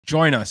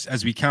Join us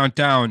as we count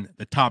down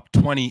the top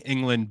 20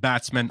 England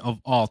batsmen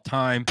of all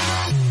time.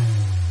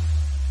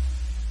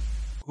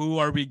 Who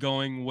are we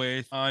going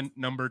with on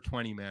number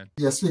 20, man?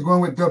 Yes, we're going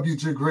with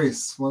W.J.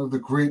 Grace, one of the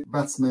great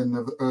batsmen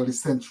of the early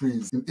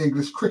centuries in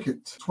English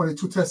cricket.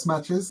 22 test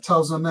matches,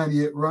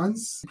 1,098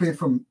 runs. He played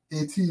from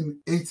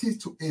 1880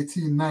 to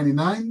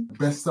 1899,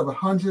 best of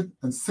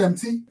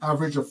 170,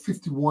 average of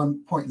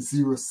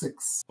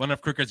 51.06. One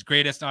of cricket's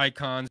greatest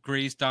icons,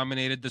 Grace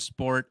dominated the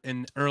sport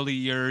in early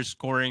years,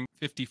 scoring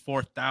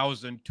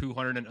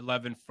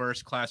 54,211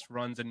 first-class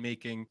runs and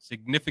making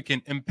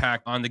significant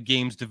impact on the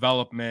game's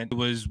development. It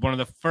was one of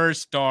the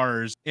first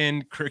stars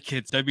in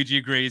cricket.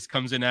 W.J. Grace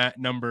comes in at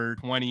number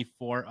 20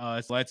 for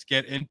us. Let's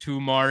get into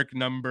mark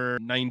number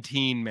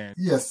 19, man.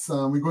 Yes,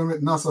 we're going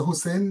with Nasser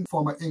Hussain,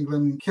 former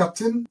England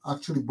captain,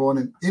 actually born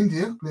in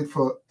India, played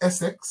for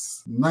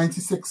Essex,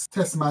 96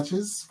 test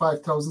matches,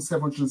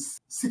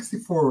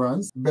 5,764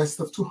 runs,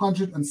 best of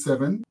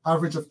 207,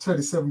 average of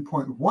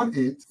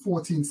 37.18,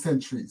 14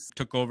 centuries.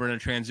 Took over in a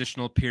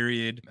transitional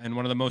period and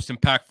one of the most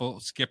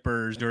impactful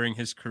skippers during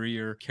his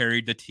career,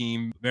 carried the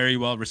team, very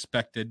well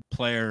respected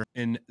player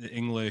in the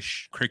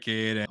English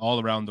cricket and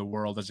all around the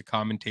world as a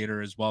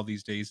commentator as well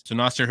these days. So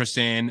Nasser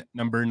Hussain,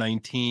 number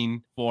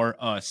 19 for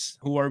us.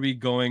 Who are we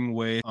going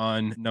with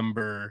on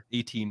number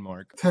 18,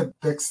 Mark?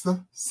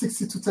 Dexter,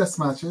 62 test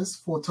matches,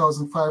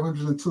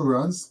 4,502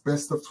 runs,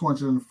 best of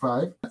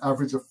 205,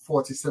 average of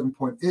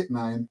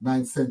 47.89,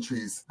 9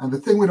 centuries. And the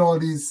thing with all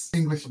these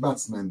English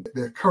batsmen,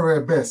 their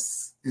career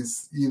bests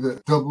is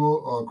either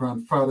double or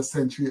grandfather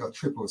century or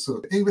triple. So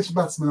the English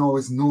batsmen are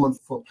always known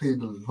for playing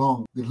the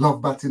long. They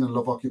love batting and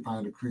love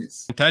occupying the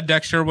crease. Ted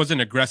Dexter was an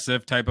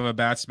aggressive type of a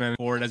batsman.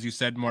 Scored, as you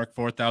said, Mark,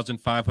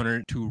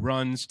 4,502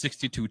 runs,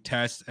 62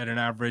 tests at an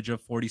average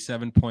of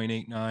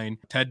 47.89.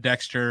 Ted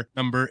Dexter,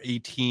 number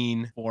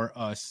 18 for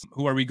us.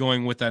 Who are we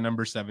going with at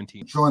number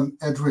 17? John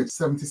Edrich,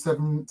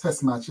 77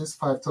 test matches,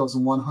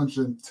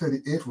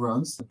 5,138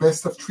 runs,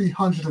 best of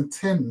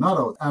 310 not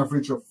out,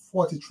 average of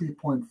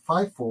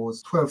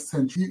 43.54, 12th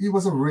century. He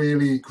was a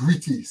really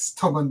gritty,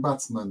 stubborn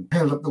batsman.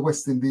 Held up the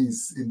West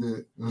Indies in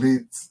the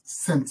late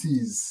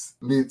 70s,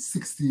 late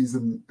 60s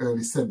and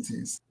early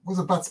 70s. Was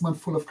a batsman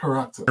full of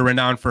character.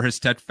 Renowned for his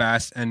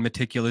steadfast and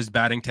meticulous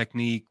batting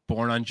technique.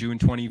 Born on June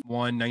 21,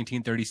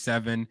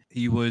 1937,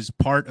 he was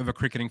part of a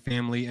cricketing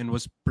family and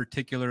was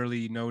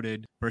particularly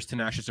noted for his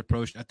tenacious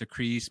approach at the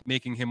crease,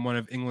 making him one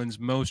of England's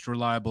most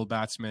reliable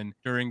batsmen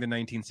during the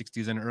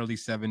 1960s and early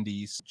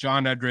 70s.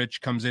 John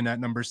Edrich comes in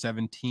at number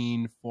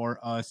 17 for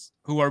us.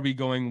 Who are we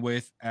going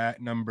with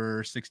at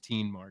number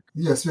 16, Mark?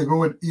 Yes, we're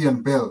going with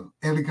Ian Bell.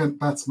 Elegant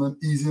batsman,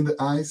 easy in the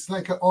eyes.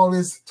 Like I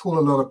always told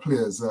a lot of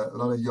players, a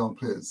lot of young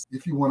players,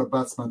 if you want a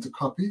batsman to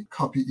copy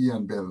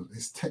Ian Bell.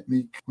 His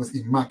technique was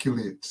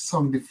immaculate,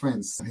 sound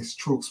defense, and his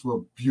strokes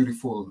were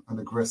beautiful and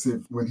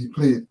aggressive when he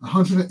played.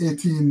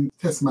 118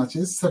 test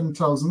matches,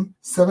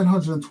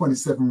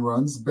 7,727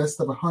 runs, best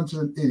of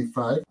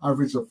 185,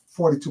 average of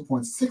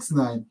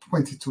 42.69,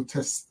 22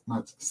 test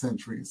match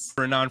centuries.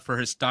 Renowned for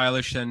his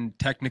stylish and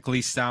technically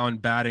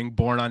sound batting.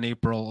 Born on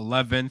April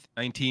 11th,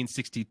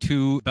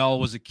 1962, Bell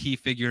was a key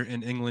figure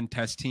in England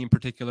test team,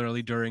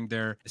 particularly during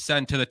their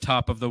ascent to the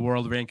top of the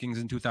world rankings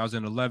in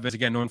 2011.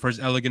 Again, known for his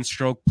elegant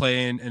stroke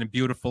play and a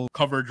beautiful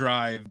cover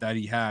drive that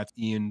he had.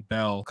 Ian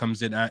Bell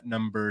comes in at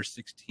number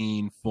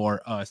 16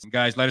 for us. And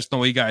guys, let us know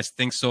what you guys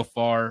think so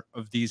far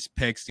of these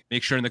picks.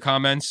 Make sure in the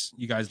comments,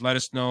 you guys let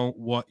us know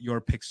what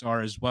your picks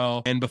are as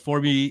well. And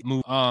before we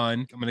move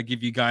on, I'm going to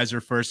give you guys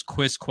our first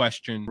quiz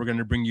question. We're going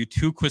to bring you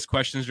 2 quiz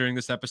questions during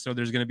this episode.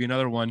 There's going to be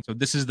another one. So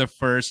this is the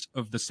first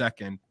of the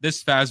second.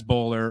 This fast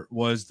bowler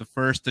was the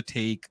first to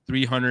take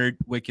 300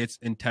 wickets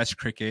in Test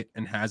cricket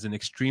and has an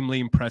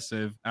extremely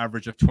impressive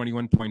average of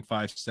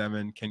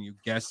 21.57. Can you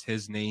guess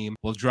his name?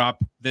 We'll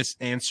drop this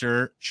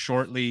answer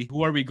shortly.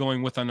 Who are we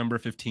going with on number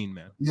 15,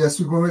 man? Yes,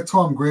 we're going with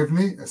Tom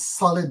Graveney, a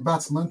solid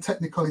batsman,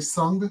 technically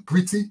sound,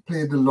 gritty,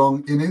 played the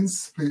long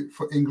innings, played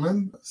for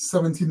England,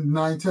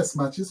 79 test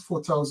matches,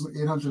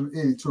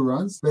 4,882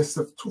 runs, best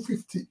of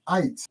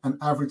 258, an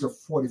average of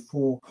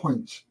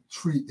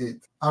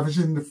 44.38.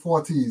 Averaging in the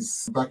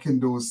 40s back in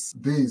those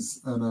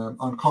days, and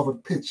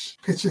uncovered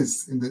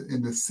pitches in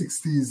the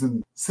 60s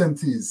and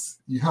 70s.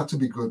 You had to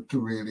be good to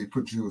really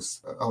produce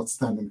an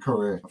outstanding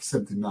career of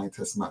 79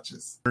 test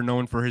matches.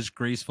 Known for his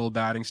graceful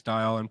batting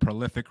style and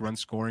prolific run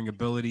scoring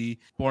ability.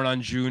 Born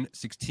on June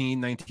 16,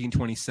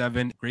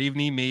 1927,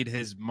 Graveney made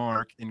his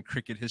mark in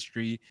cricket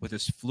history with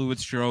his fluid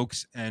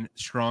strokes and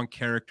strong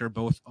character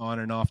both on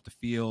and off the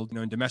field.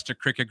 In domestic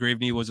cricket,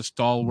 Graveney was a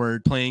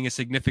stalwart, playing a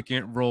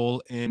significant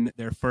role in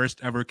their first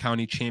ever ever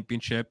county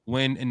championship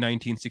win in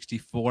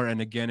 1964 and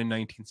again in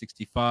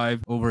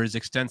 1965. Over his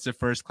extensive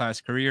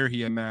first-class career,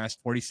 he amassed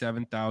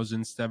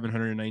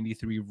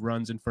 47,793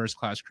 runs in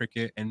first-class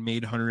cricket and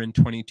made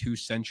 122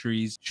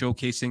 centuries,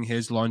 showcasing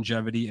his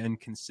longevity and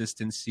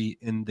consistency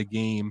in the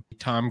game.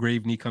 Tom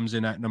Graveney comes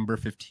in at number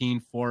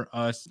 15 for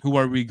us. Who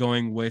are we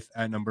going with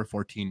at number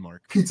 14,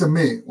 Mark? Peter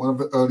May, one of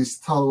the early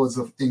stalwarts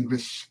of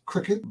English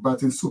cricket,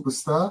 batting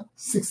superstar,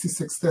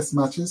 66 test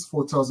matches,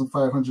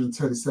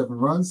 4,537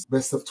 runs,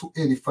 best of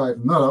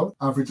 285 not out,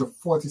 average of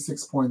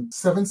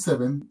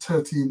 46.77,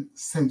 13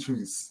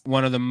 centuries.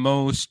 One of the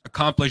most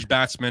accomplished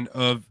batsmen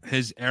of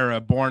his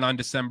era, born on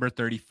December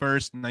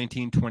 31st,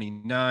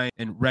 1929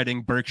 in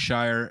Reading,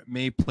 Berkshire.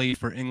 May played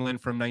for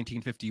England from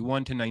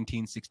 1951 to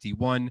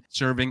 1961,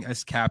 serving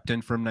as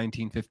captain from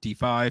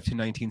 1955 to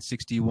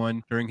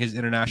 1961. During his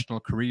international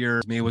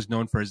career, May was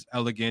known for his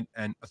elegant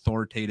and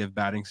authoritative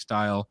batting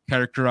style,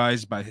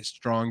 characterized by his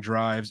strong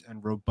drives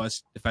and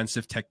robust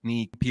defensive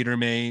technique. Peter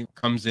May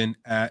comes in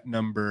at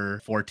number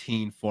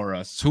 14 for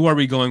us. Who are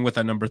we going with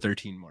at number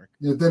 13, Mark?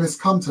 Yeah, Dennis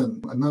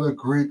Compton, another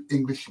great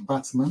English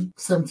batsman.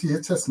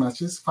 78 test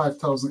matches,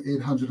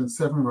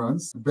 5,807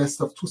 runs, best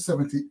of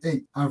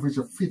 278, average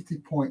of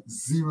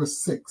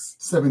 50.06,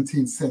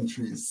 17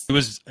 centuries. He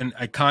was an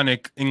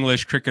iconic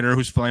English cricketer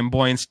whose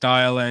flamboyant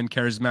style and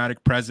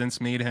charismatic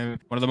presence made him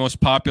one of the most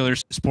popular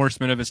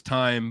sportsmen of his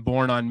time.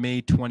 Born on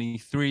May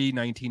 23,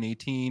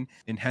 1918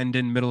 in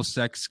Hendon,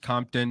 Middlesex,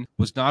 Compton,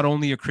 was not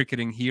only a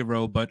cricketing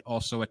hero but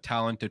also a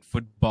talented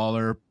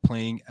footballer,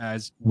 playing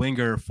as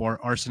winger for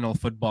Arsenal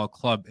Football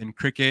Club. In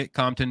cricket,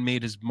 Compton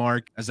made his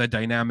mark as a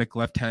dynamic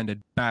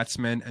left-handed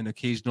batsman and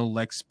occasional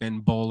leg spin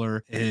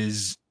bowler.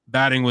 His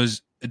batting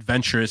was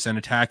adventurous and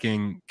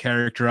attacking,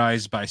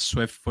 characterized by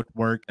swift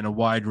footwork and a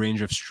wide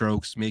range of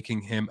strokes, making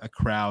him a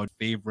crowd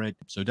favorite.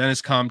 So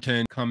Dennis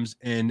Compton comes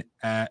in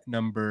at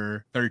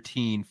number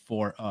 13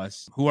 for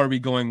us. Who are we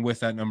going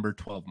with at number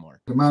 12, Mark?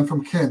 The man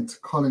from Kent,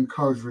 Colin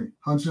Cowdrey,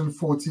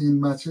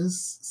 114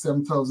 matches,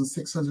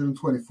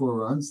 7,624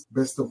 runs,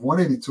 best of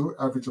 182,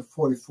 average of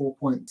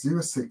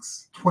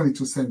 44.06,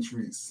 22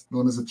 centuries.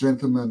 Known as a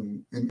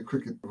gentleman in the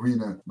cricket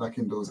arena back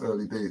in those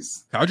early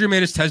days. Cowdrey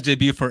made his test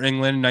debut for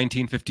England in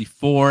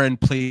 1954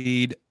 and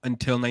played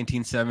until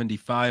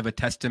 1975, a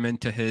testament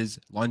to his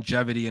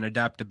longevity and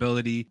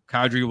adaptability.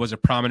 Cowdrey was a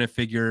prominent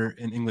figure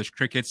in English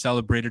cricket,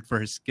 celebrated for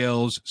his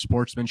skills,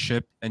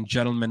 sportsmanship, and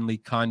gentlemanly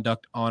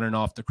conduct on and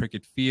off the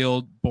cricket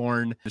field.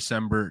 Born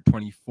December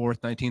 24th,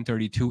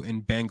 1932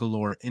 in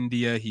Bangalore,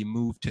 India, he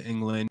moved to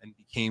England and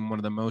became one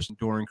of the most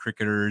enduring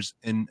cricketers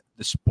in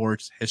the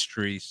sport's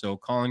history. So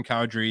Colin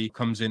Cowdrey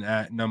comes in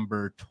at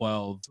number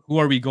 12. Who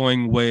are we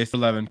going with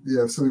 11?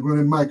 Yeah, so we're going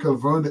in Michael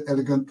Vaughan, the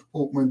elegant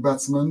opening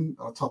batsman,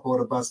 or top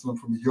order batsman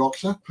from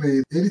Yorkshire.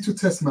 Played 82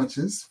 test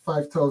matches,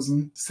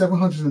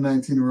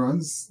 5,719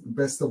 runs,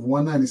 best of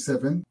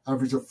 197,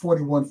 average of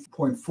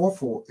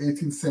 41.44,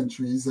 18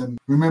 centuries, and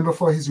remember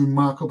for his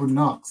remarkable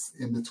knocks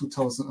in the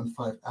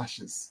 2005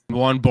 Ashes.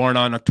 Vaughan, born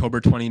on October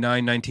 29,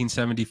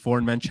 1974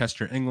 in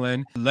Manchester,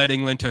 England, led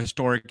England to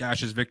historic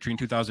Ashes victory in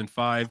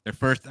 2005. Their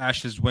first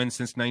Ashes win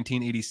since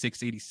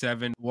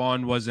 1986-87.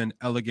 Vaughan was an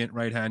elegant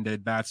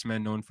right-handed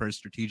batsman known for his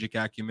strategic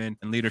acumen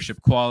and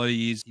leadership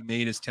qualities. He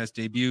made his test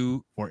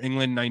debut for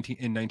England in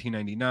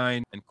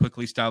 1999 and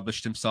quickly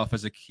established himself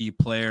as a key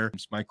player.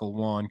 Michael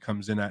Vaughan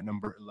comes in at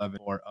number 11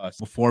 for us.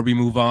 Before we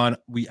move on,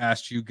 we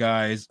asked you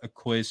guys a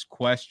quiz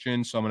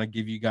question, so I'm going to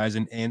give you guys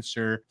an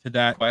answer to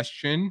that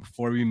question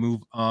before we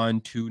move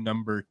on to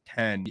number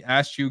 10. We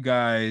asked you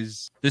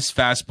guys, this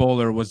fast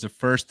bowler was the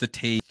first to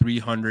take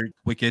 300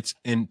 wickets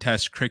in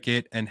Test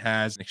cricket and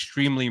has an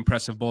extremely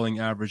impressive bowling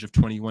average of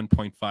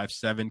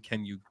 21.57.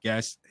 Can you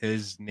guess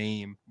his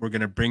name? We're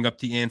going to bring up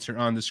the answer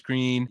on the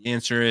screen. The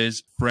answer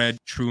is Fred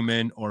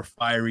Truman, or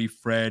Fiery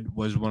Fred.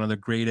 Was one of the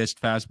greatest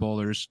fast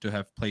bowlers to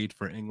have played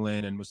for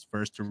England and was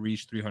first to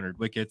reach 300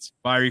 wickets.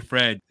 Fiery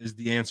Fred is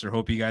the answer.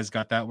 Hope you guys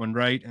got that one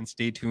right, and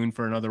stay tuned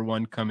for another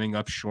one coming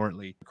up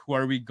shortly. Who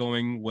are we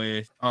going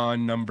with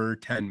on number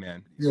 10,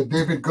 man? Yeah,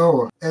 David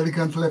Gower,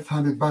 elegant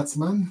left-handed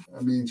batsman.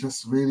 I mean,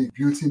 just really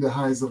beauty in the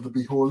eyes of the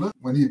beholder.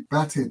 When he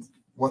batted,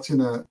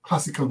 watching a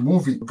classical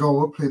movie,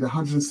 Gower played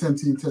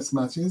 117 test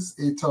matches,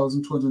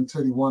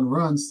 8,231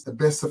 runs, a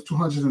best of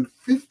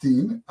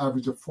 215,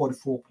 average of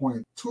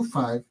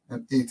 44.25,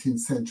 and 18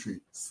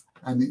 centuries.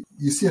 And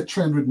you see a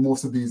trend with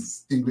most of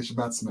these English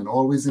batsmen,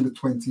 always in the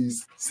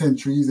 20s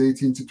centuries,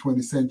 18 to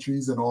 20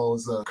 centuries, and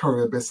always a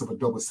career best of a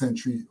double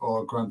century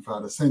or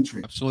grandfather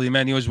century. Absolutely,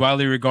 man. He was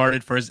widely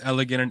regarded for his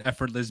elegant and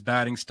effortless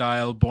batting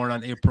style. Born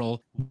on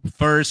April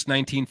 1st,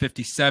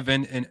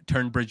 1957 in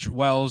Tunbridge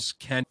Wells,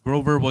 Kent,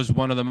 Grover was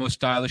one of the most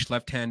stylish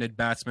left-handed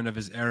batsmen of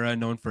his era,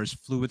 known for his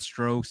fluid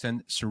strokes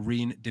and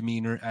serene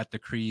demeanor at the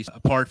crease.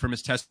 Apart from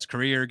his Test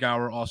career,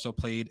 Gower also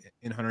played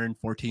in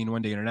 114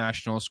 one-day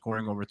internationals,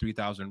 scoring over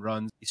 3,000 runs.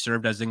 runs. He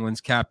served as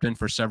England's captain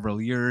for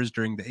several years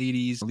during the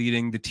 80s,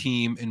 leading the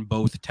team in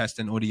both Test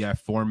and ODI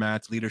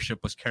formats. Leadership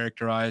was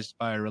characterized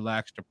by a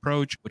relaxed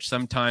approach, which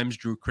sometimes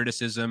drew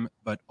criticism,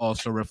 but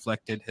also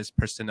reflected his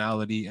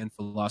personality and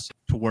philosophy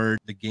toward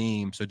the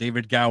game. So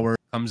David Gower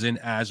comes in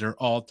as our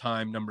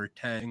all-time number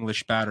 10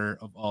 English batter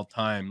of all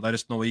time. Let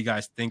us know what you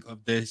guys think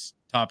of this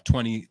top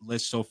 20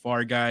 list so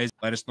far, guys.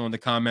 Let us know in the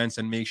comments,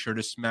 and make sure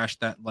to smash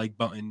that like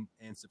button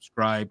and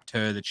subscribe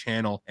to the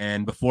channel.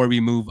 And before we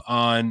move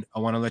on, I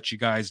want to let you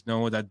guys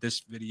know that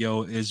this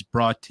video is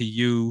brought to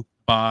you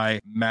by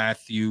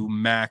Matthew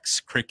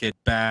Max Cricket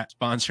Bat,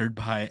 sponsored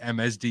by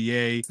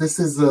MSDA. This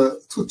is a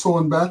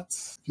two-tone bat.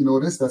 If you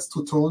notice, that's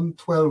two-tone,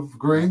 12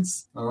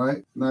 grains. All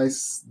right,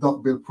 nice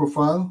duck bill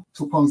profile,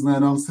 2 pounds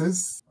 9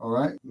 ounces. All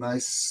right,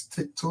 nice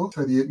tick toe,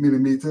 38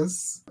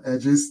 millimeters,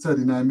 edges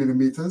 39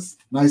 millimeters.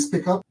 Nice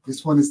pickup.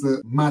 This one is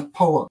the Matt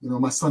Power. You know,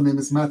 my son name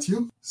is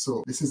Matthew,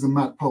 so this is the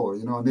Matt Power.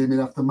 You know, I named it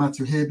after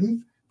Matthew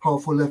Hayden,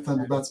 powerful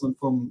left-handed batsman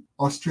from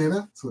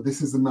Australia. So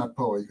this is the Matt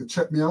Power. You can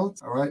check me out.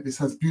 All right. This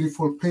has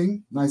beautiful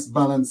ping, nice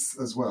balance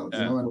as well. You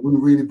know, and it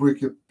wouldn't really break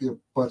your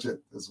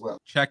budget as well.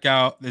 Check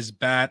out this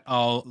bat.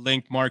 I'll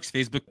link Mark's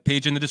Facebook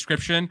page in the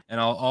description, and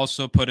I'll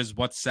also put his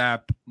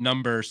WhatsApp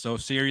number. So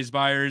series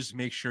buyers,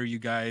 make sure you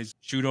guys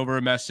shoot over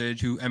a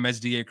message to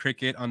MSDA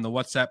Cricket on the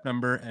WhatsApp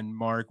number, and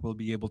Mark will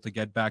be able to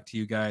get back to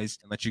you guys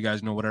and let you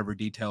guys know whatever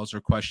details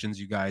or questions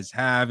you guys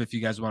have. If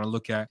you guys want to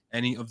look at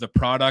any of the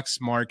products,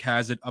 Mark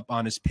has it up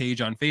on his page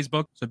on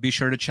Facebook. So be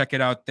sure to check it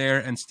out there,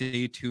 and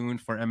stay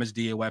tuned for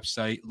MSDA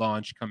website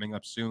launch coming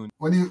up soon.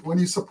 When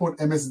you support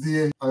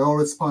MSDA, I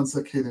always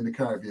sponsor a kid in the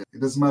Caribbean.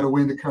 It doesn't matter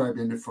where in the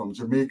Caribbean they're from,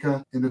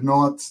 Jamaica, in the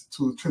north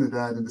to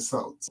Trinidad in the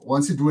south.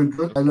 Once you're doing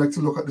good, I like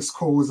to look at the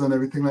scores and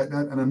everything like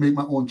that, and I make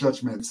my own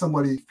judgment.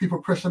 If people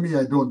pressure me,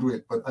 I don't do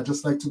it, but I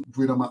just like to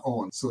do it on my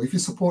own. So if you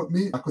support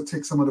me, I could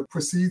take some of the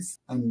proceeds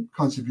and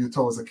contribute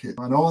towards a kid.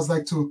 And I always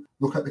like to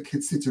look at the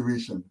kid's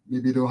situation.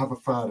 Maybe they don't have a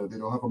father, they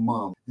don't have a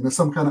mom, you know,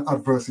 some kind of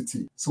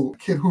adversity. So a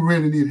kid who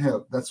really need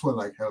help, that's what I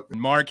like helping.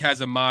 Mark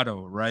has a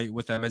motto, right,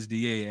 with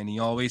MSDA, and he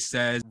always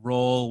says,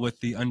 roll with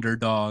the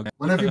underdog.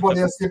 When everybody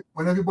else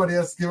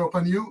give up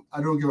on you,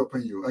 I don't give up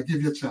on you. I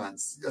give you a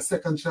chance, a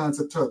second chance,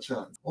 a third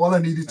chance. All I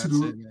need you to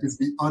do is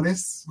be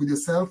honest with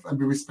yourself and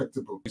be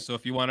respectable. So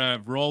if you want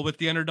to roll with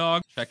the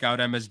underdog, check out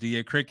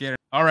MSDA Cricket.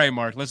 All right,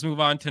 Mark, let's move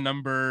on to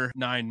number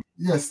 9.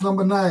 Yes,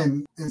 number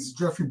 9 is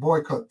Geoffrey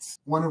Boycott,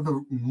 one of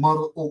the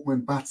model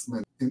opening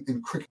batsmen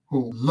in cricket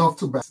who love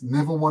to bat,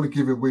 never want to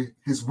give away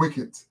his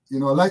wicket. You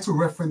know, I like to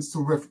reference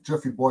to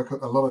Geoffrey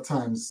Boycott a lot of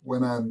times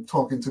when I'm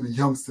talking to the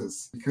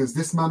youngsters, because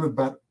this man would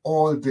bat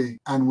all day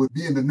and would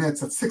be in the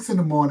nets at 6 in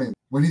the morning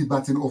when he's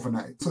batting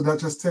overnight. So that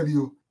just tell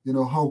you, you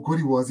know, how good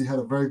he was. He had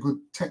a very good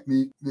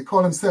technique. They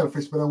call him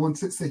selfish, but I wouldn't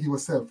say he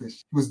was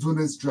selfish. He was doing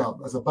his job.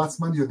 As a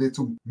batsman, you're there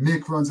to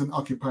make runs and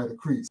occupy the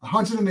crease.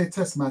 108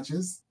 test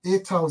matches,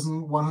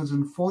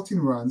 8,114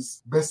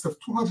 runs, best of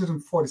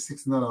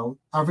 246 not out,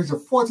 average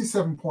of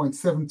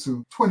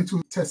 47.72,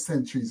 22 test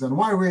centuries. And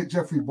why rate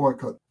Geoffrey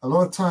Boycott? A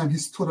lot of time he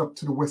stood up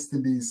to the West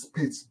Indies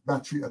pitch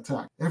battery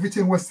attack.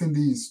 Everything West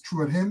Indies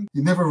threw at him,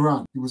 he never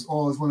ran. He was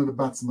always one of the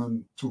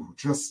batsmen to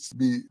just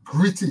be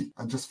gritty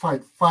and just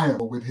fight fire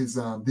with his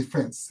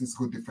defense, his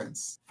good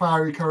defense.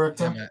 Fiery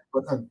character,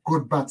 but a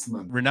good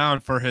batsman.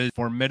 Renowned for his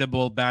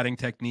formidable batting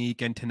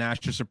technique and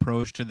tenacious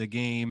approach to the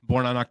game.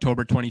 Born on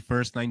October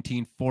 21st,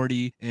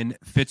 1940 in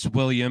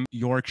Fitzwilliam,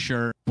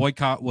 Yorkshire,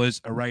 Boycott was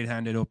a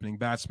right-handed opening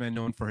batsman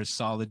known for his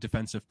solid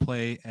defensive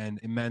play and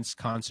immense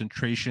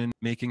concentration,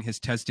 making his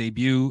Test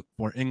debut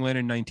for England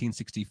in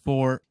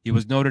 1964. He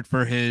was noted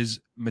for his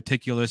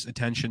meticulous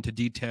attention to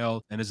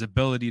detail and his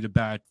ability to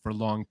bat for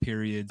long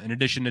periods. In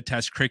addition to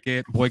Test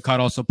cricket, Boycott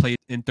also played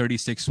in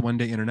 36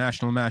 one-day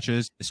international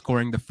matches,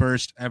 scoring the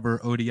first ever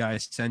ODI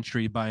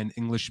century by an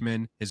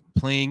Englishman. His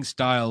playing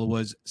style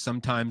was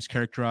sometimes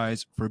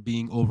characterized for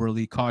being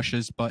overly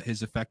cautious, but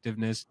his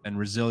effectiveness and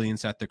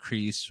resilience at the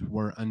crease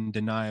were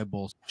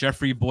undeniable.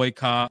 Geoffrey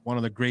Boycott, one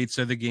of the greats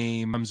of the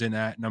game, comes in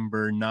at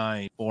number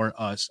 9 for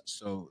us.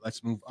 So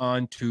let's move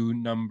on to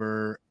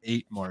number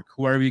 8, Mark.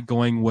 Who are we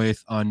going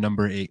with on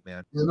number 8,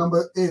 man? Yeah,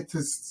 number 8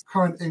 is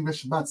current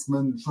English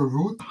batsman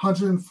Root.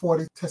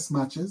 140 test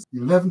matches,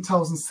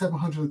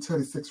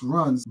 11,736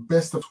 runs,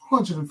 best of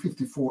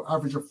 254,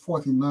 average of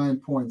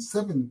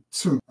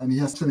 49.72, and he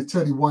has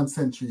 31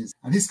 centuries.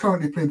 And he's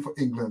currently playing for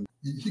England.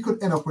 He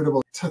could end up with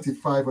about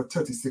 35 or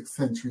 36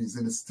 centuries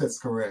in his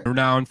test career.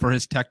 Renowned for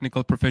his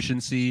technical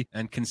proficiency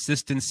and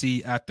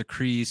consistency at the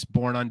crease,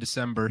 born on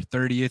December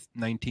 30th,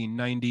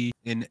 1990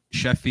 in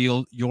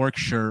Sheffield,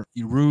 Yorkshire,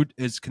 Root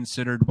is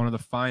considered one of the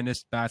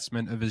finest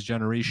batsmen of his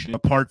generation.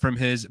 Apart from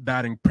his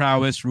batting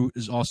prowess, Root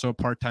is also a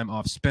part-time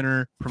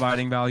off-spinner,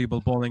 providing valuable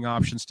bowling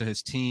options to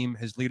his team.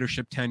 His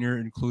leadership tenure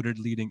included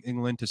leading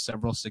England to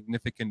several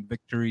significant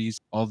victories,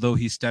 although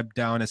he stepped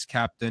down as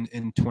captain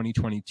in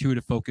 2022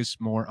 to focus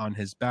more on on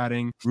his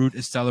batting. Root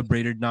is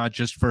celebrated not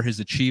just for his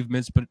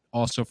achievements, but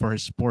also for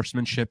his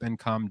sportsmanship and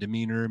calm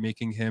demeanor,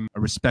 making him a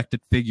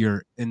respected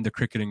figure in the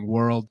cricketing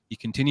world. He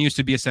continues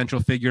to be a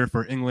central figure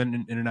for England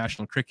in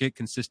international cricket,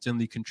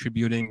 consistently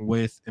contributing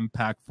with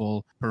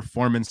impactful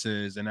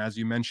performances. And as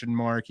you mentioned,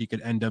 Mark, he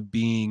could end up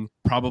being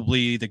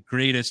probably the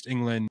greatest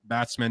England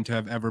batsman to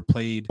have ever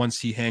played once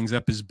he hangs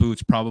up his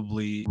boots,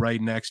 probably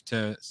right next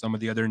to some of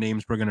the other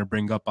names we're going to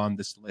bring up on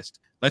this list.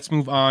 Let's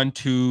move on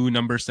to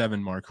number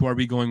 7, Mark. Who are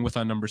we going with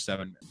on number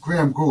 7?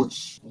 Graham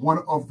Gooch, one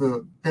of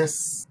the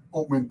best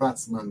opening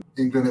batsmen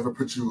England ever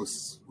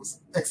produced, was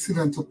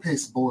excellent to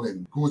pace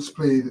bowling. Gooch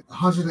played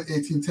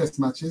 118 test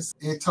matches,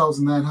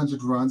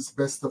 8,900 runs,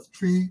 best of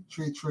 3,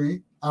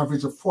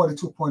 average of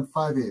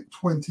 42.58,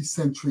 20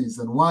 centuries.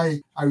 And why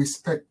I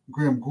respect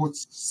Graham Gooch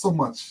so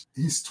much,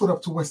 he stood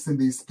up to West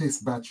Indies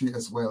pace battery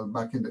as well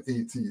back in the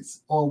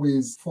 80s.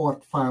 Always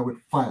fought fire with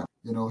fire.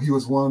 You know, he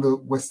was one of the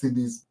West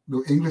Indies,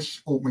 the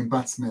English opening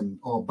batsmen,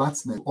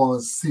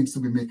 always seems to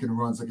be making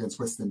runs against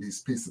West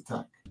Indies pace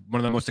attack.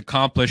 One of the most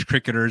accomplished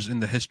cricketers in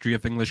the history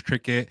of English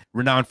cricket,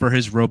 renowned for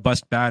his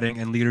robust batting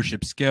and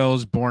leadership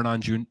skills. Born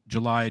on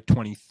July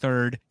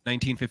 23rd,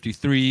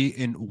 1953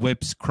 in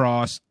Whipps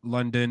Cross,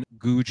 London,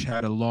 Gooch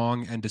had a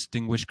long and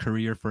distinguished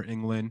career for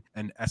England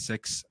and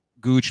Essex.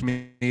 Gooch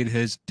made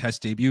his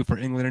test debut for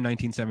England in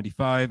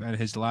 1975 and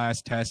his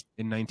last test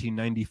in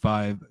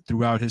 1995.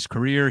 Throughout his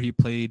career, he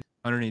played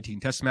 118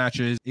 test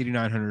matches,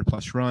 8,900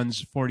 plus runs,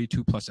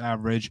 42 plus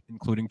average,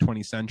 including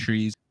 20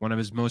 centuries. One of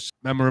his most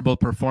memorable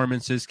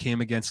performances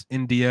came against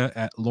India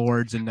at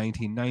Lord's in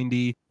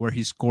 1990, where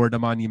he scored a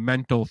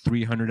monumental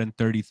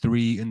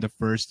 333 in the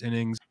first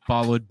innings,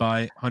 followed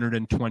by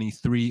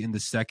 123 in the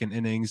second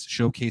innings,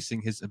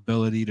 showcasing his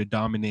ability to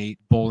dominate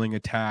bowling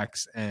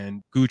attacks.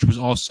 And Gooch was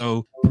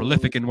also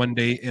prolific in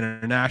one-day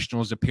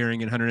internationals, appearing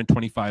in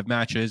 125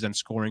 matches and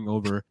scoring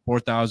over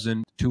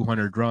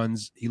 4,200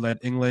 runs. He led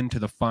England to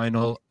the final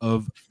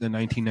of the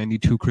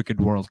 1992 Cricket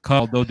World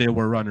Cup. Although they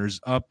were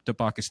runners-up to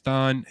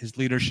Pakistan, his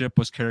leadership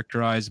was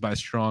characterized by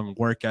strong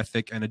work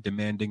ethic and a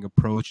demanding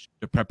approach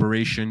to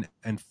preparation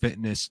and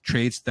fitness,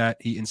 traits that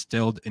he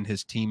instilled in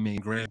his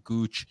teammate. Graham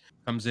Gooch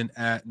comes in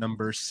at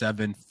number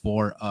 7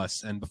 for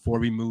us. And before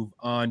we move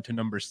on to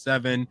number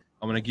 7,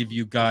 I'm going to give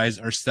you guys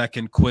our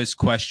second quiz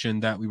question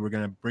that we were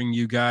going to bring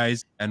you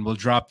guys, and we'll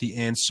drop the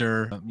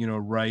answer,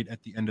 right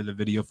at the end of the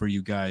video for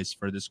you guys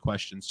for this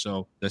question.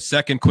 So the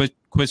second quiz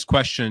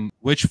question: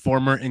 which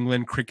former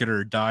England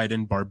cricketer died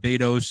in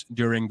Barbados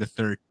during the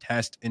third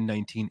test in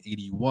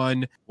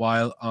 1981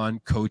 while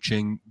on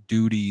coaching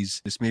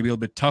duties? This may be a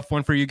little bit tough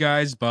one for you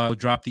guys, but we'll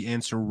drop the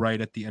answer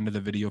right at the end of the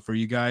video for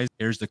you guys.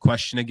 Here's the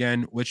question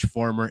again: which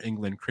former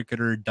England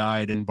cricketer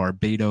died in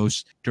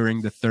Barbados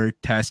during the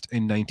third test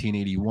in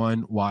 1981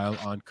 while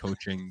on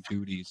coaching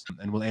duties?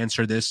 And we'll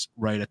answer this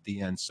right at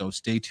the end. So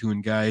stay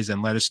tuned, guys,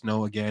 and let us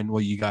know again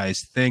what you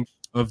guys think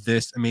of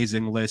this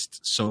amazing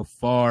list so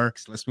far.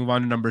 So let's move on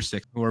to number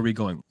 6. Who are we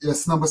going?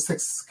 Yes, number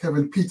 6,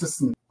 Kevin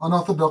Pietersen.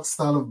 Unorthodox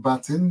style of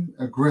batting,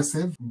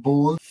 aggressive,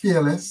 bold,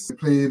 fearless. He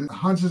played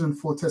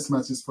 104 test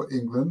matches for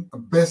England, a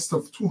best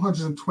of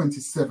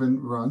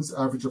 227 runs,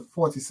 average of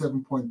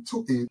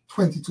 47.28,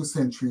 22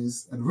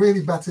 centuries, and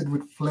really batted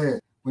with flair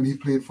when he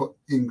played for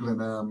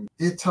England.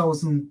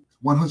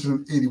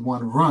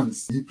 8,181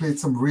 runs. He played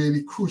some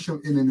really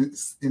crucial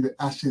innings in the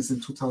Ashes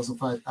in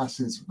 2005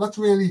 Ashes. That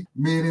really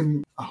made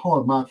him a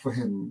hallmark for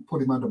him,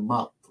 put him on the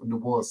map on the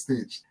world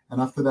stage.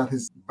 And after that,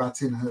 his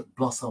batting had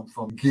blossomed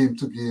from game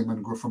to game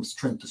and grew from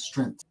strength to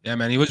strength. Yeah,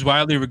 man, he was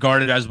widely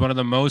regarded as one of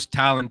the most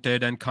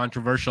talented and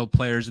controversial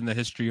players in the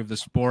history of the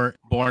sport.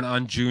 Born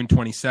on June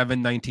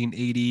 27,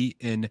 1980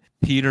 in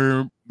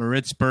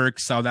Pietermaritzburg,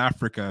 South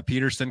Africa,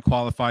 Pietersen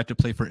qualified to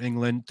play for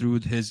England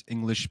through his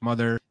English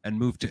mother and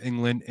moved to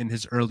England in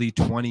his early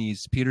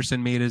 20s.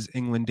 Pietersen made his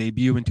England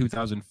debut in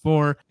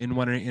 2004 in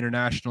one-day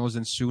internationals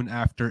and soon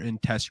after in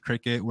Test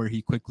cricket, where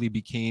he quickly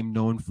became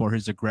known for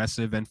his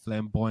aggressive and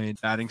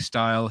flamboyant batting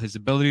style. His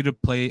ability to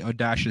play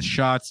audacious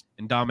shots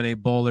and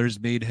dominate bowlers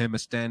made him a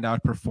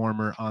standout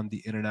performer on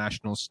the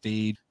international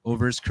stage.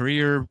 Over his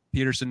career,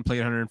 Pietersen played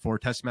 104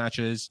 test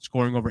matches,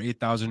 scoring over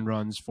 8,000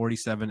 runs,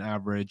 47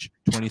 average,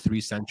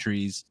 23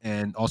 centuries,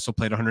 and also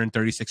played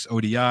 136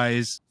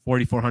 ODIs,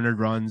 4,400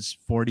 runs,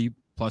 40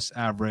 plus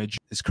average.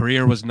 His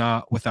career was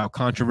not without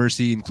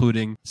controversy,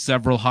 including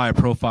several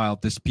high-profile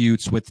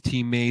disputes with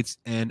teammates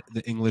and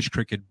the English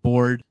Cricket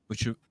Board,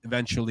 which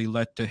eventually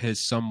led to his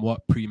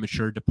somewhat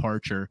premature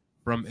departure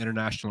from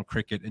international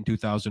cricket in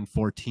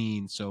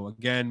 2014. So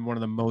again, one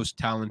of the most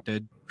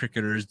talented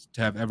cricketers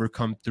to have ever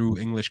come through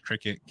English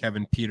cricket,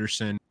 Kevin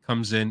Pietersen,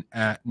 comes in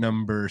at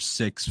number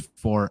 6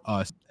 for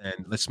us.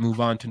 And let's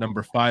move on to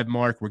number 5,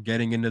 Mark. We're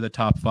getting into the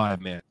top 5,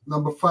 man.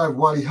 Number 5,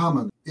 Wally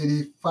Hammond.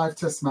 85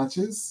 test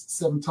matches,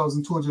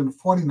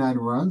 7,249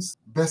 runs,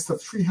 best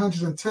of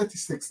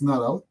 336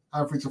 not out,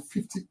 average of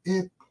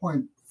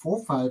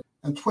 58.45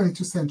 and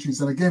 22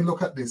 centuries. And again,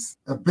 look at this,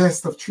 a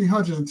best of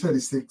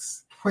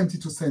 336,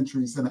 22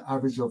 centuries and an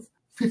average of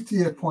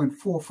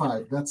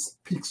 58.45. That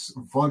speaks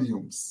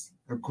volumes.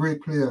 a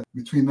great player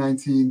between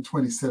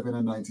 1927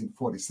 and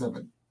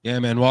 1947. Yeah,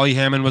 man. Wally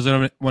Hammond was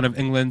one of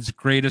England's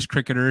greatest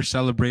cricketers,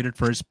 celebrated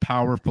for his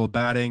powerful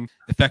batting,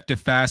 effective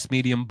fast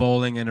medium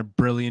bowling, and a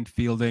brilliant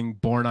fielding.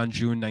 Born on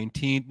June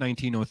 19,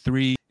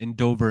 1903 in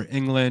Dover,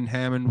 England,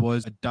 Hammond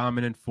was a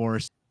dominant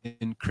force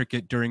in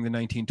cricket during the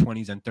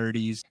 1920s and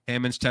 30s.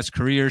 Hammond's Test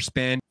career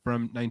spanned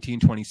from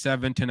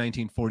 1927 to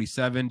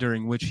 1947,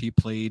 during which he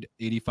played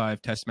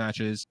 85 Test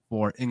matches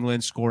for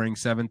England, scoring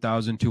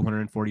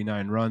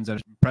 7,249 runs at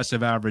an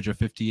impressive average of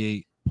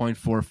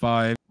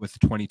 58.45 with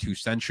 22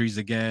 centuries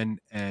again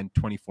and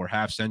 24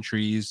 half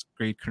centuries.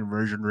 Great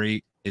conversion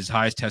rate. His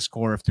highest Test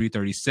score of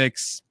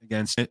 336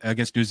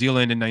 against New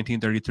Zealand in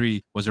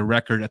 1933 was a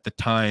record at the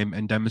time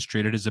and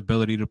demonstrated his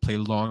ability to play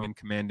long and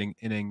commanding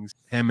innings.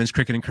 Hammond's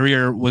cricketing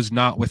career was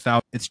not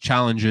without its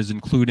challenges,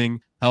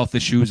 including health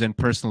issues and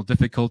personal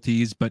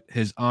difficulties, but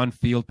his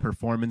on-field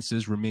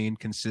performances remained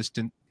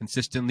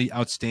consistently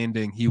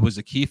outstanding. He was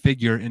a key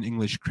figure in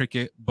English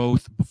cricket,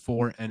 both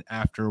before and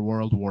after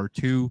World War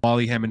II.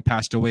 Wally Hammond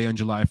passed away on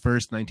July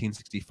 1st,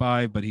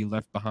 1965, but he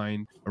left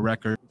behind a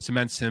record that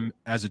cements him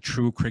as a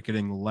true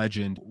cricketing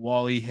legend.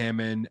 Wally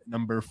Hammond,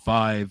 number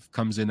 5,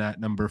 comes in at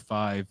number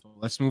 5.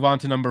 Let's move on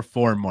to number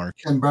 4, Mark.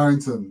 Ken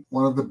Barrington,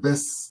 one of the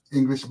best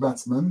English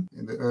batsmen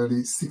in the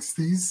early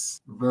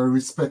 60s, very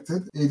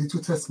respected, 82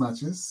 Test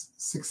matches,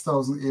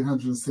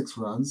 6,806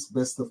 runs,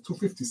 best of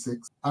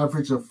 256,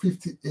 average of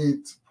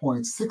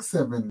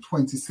 58.67,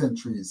 20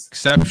 centuries.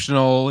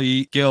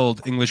 Exceptionally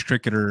skilled English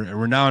cricketer,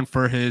 renowned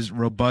for his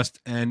robust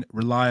and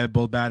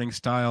reliable batting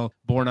style.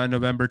 Born on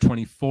November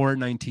 24,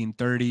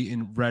 1930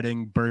 in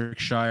Reading,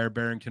 Berkshire,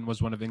 Barrington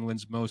was one of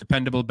England's most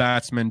dependable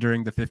batsmen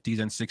during the 50s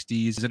and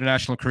 60s. His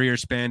international career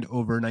spanned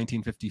over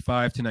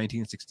 1955 to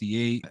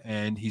 1968,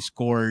 and he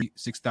scored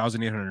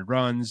 6,800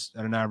 runs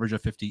at an average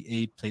of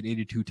 58, played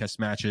 82 Test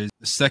matches,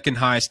 the second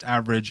highest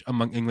average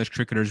among English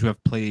cricketers who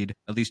have played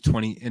at least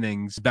 20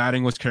 innings.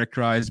 Batting was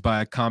characterized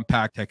by a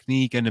compact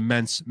technique and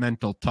immense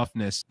mental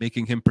toughness,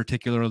 making him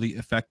particularly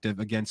effective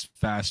against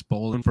fast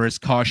bowling. For his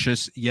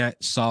cautious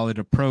yet solid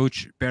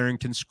approach,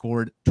 Barrington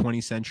scored 20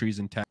 centuries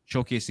in Test,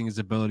 showcasing his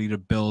ability to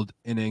build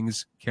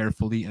innings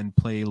carefully and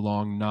play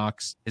long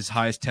knocks. His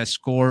highest Test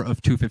score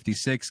of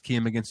 256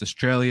 came against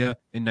Australia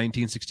in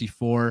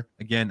 1964.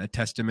 Again, a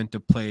testament to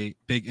play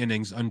big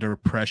innings under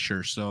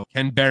pressure. So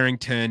Ken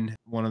Barrington,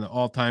 one of the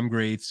all-time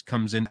greats,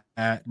 comes in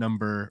at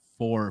number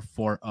 4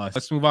 for us.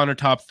 Let's move on to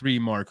top 3,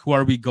 Mark. Who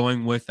are we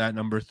going with at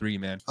number 3,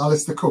 man?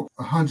 Alistair Cook,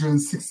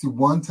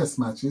 161 Test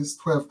matches,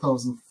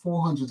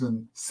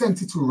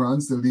 12,472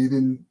 runs, the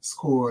leading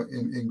scorer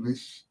in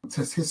English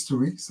Test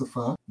history so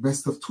far.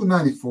 Best of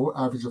 294,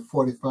 average of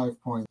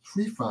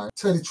 45.35,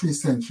 33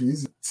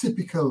 centuries,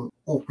 typical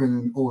old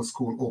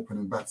school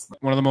opening batsman.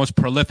 One of the most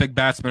prolific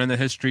batsmen in the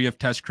history of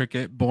Test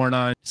cricket. Born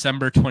on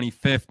December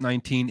 25th,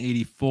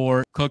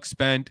 1984, Cook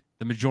spent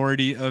the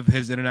majority of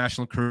his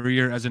international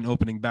career as an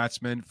opening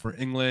batsman for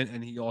England,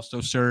 and he also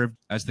served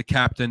as the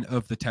captain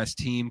of the Test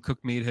team. Cook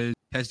made his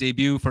Test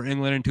debut for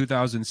England in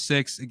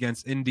 2006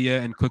 against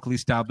India and quickly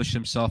established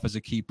himself as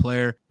a key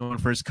player. Known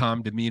for his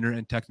calm demeanor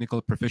and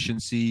technical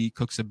proficiency,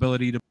 Cook's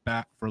ability to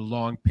bat for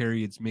long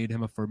periods made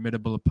him a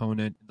formidable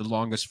opponent in the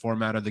longest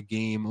format of the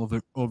game.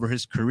 Over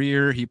his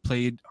career, he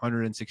played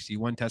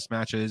 161 Test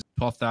matches,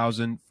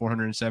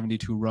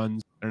 12,472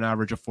 runs, at an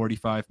average of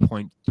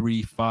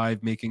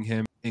 45.35, making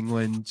him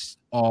England's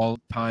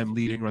all-time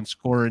leading run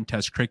scorer in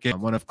Test cricket.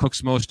 One of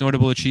Cook's most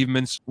notable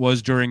achievements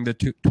was during the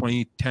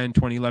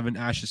 2010-2011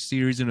 Ashes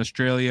series in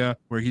Australia,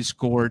 where he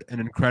scored an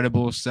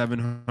incredible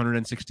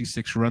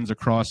 766 runs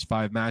across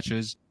 5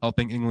 matches,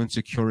 helping England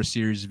secure a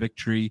series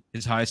victory.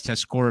 His highest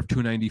Test score of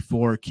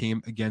 294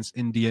 came against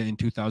India in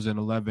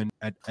 2011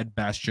 at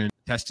Edgbaston,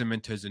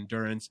 testament to his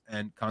endurance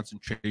and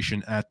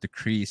concentration at the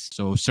crease.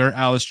 So Sir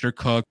Alistair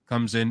Cook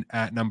comes in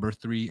at number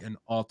 3, an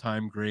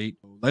all-time great.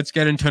 Let's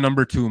get into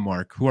number 2,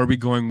 Mark. Who are we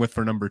going with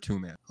for number 2,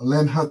 man?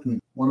 Len Hutton,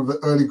 one of the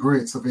early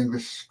greats of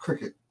English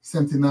cricket.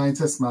 79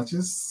 Test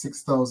matches,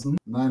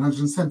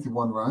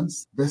 6,971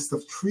 runs, best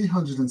of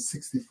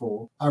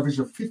 364, average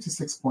of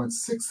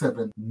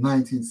 56.67,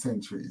 19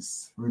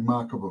 centuries.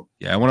 Remarkable.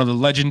 Yeah, one of the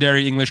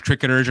legendary English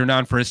cricketers,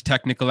 renowned for his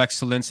technical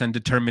excellence and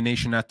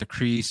determination at the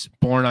crease.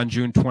 Born on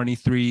June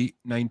 23,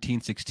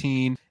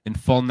 1916, in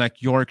Fulneck,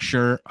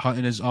 Yorkshire,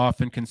 Hutton is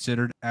often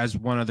considered as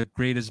one of the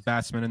greatest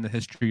batsmen in the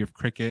history of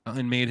cricket.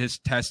 Hutton made his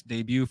Test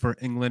debut for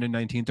England in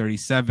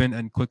 1937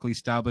 and quickly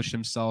established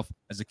himself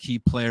as a key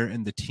player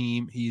in the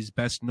team. He is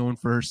best known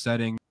for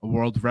setting a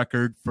world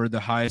record for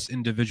the highest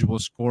individual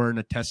score in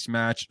a Test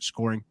match,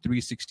 scoring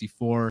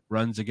 364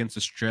 runs against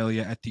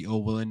Australia at the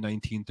Oval in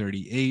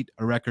 1938,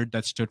 a record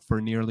that stood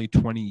for nearly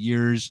 20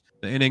 years.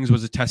 The innings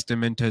was a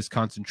testament to his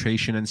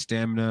concentration and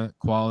stamina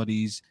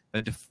qualities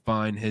that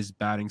define his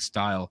batting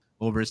style.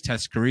 Over his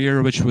Test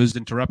career, which was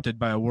interrupted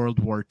by World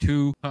War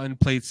II, Hutton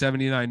played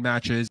 79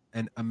 matches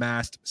and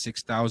amassed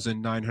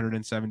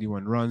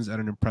 6,971 runs at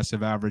an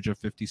impressive average of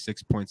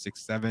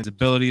 56.67. His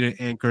ability to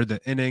anchor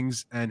the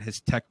innings and his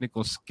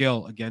technical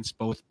skill against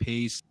both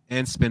pace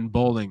and spin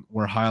bowling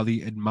were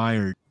highly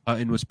admired.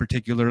 and was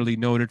particularly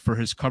noted for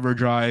his cover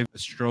drive, a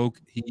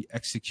stroke he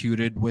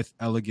executed with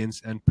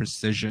elegance and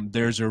precision.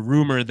 There's a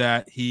rumor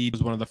that he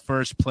was one of the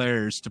first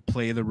players to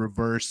play the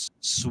reverse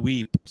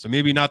sweep. So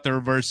maybe not the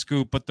reverse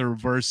scoop, but the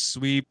reverse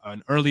sweep.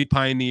 An early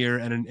pioneer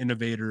and an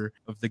innovator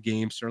of the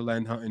game. Sir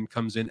Len Hutton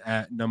comes in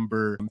at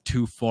number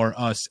 2 for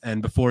us.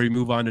 And before we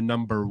move on to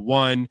number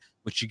 1,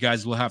 which you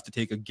guys will have to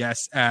take a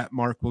guess at,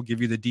 Mark will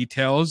give you the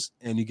details,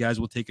 and you guys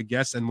will take a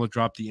guess, and we'll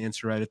drop the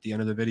answer right at the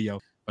end of the video.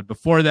 But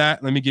before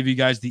that, let me give you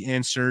guys the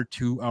answer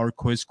to our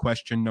quiz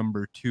question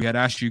number 2. We had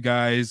asked you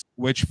guys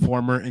which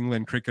former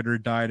England cricketer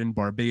died in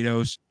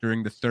Barbados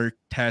during the 3rd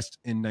test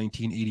in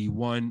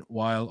 1981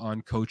 while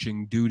on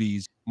coaching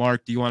duties.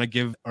 Mark, do you want to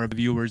give our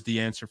viewers the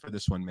answer for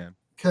this one, man?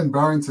 Ken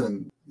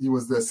Barrington. He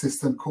was the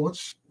assistant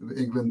coach in the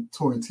England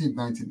touring team in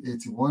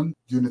 1981.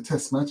 During the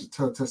test match, the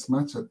 3rd test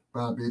match at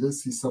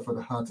Barbados, he suffered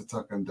a heart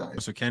attack and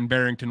died. So Ken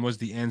Barrington was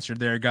the answer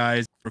there,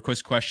 guys. For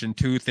quiz question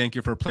 2, thank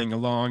you for playing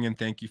along, and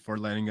thank you for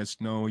letting us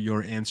know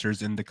your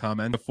answers in the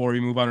comments. Before we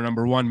move on to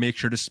number 1, make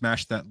sure to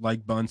smash that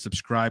like button,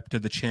 subscribe to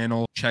the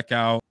channel, check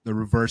out the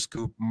Reverse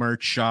Scoop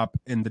merch shop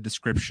in the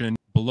description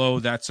below.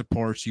 That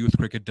supports youth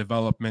cricket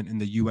development in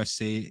the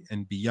USA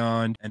and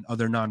beyond, and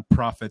other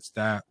nonprofits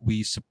that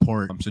we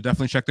support. So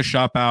definitely check the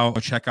shop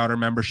out. Check out our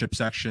membership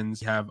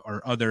sections. We have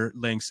our other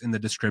links in the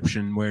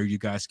description where you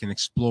guys can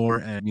explore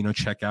and, you know,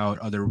 check out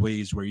other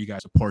ways where you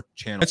guys support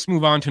the channel. Let's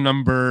move on to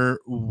number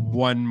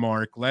 1,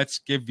 Mark. Let's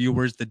give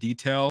viewers the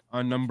detail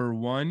on number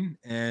 1,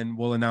 and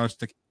we'll announce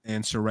the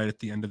answer right at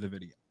the end of the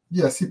video.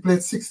 Yes, he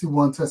played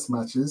 61 test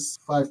matches,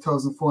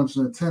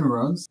 5,410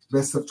 runs,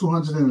 best of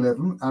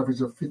 211,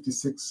 average of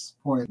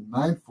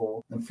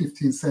 56.94, and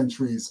 15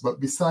 centuries.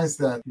 But besides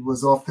that, he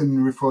was often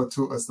referred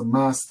to as the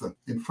master.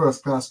 In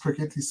first-class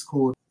cricket, he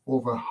scored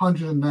over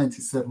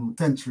 197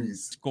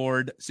 centuries.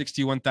 Scored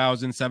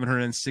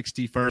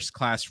 61,760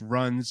 first-class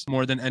runs,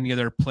 more than any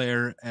other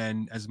player,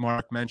 and as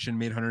Mark mentioned,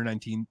 made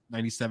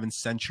 197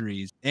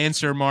 centuries.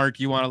 Answer, Mark,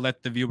 you want to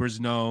let the viewers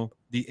know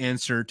the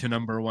answer to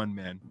number 1,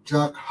 man?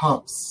 Jack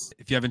Hobbs.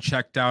 If you haven't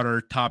checked out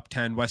our top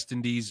 10 West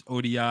Indies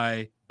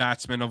ODI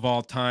batsmen of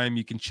all time,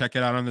 you can check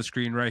it out on the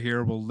screen right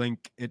here. We'll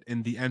link it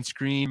in the end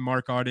screen.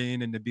 Mark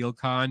Auden and Nabil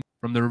Khan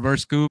from the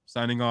Reverse Scoop,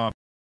 signing off.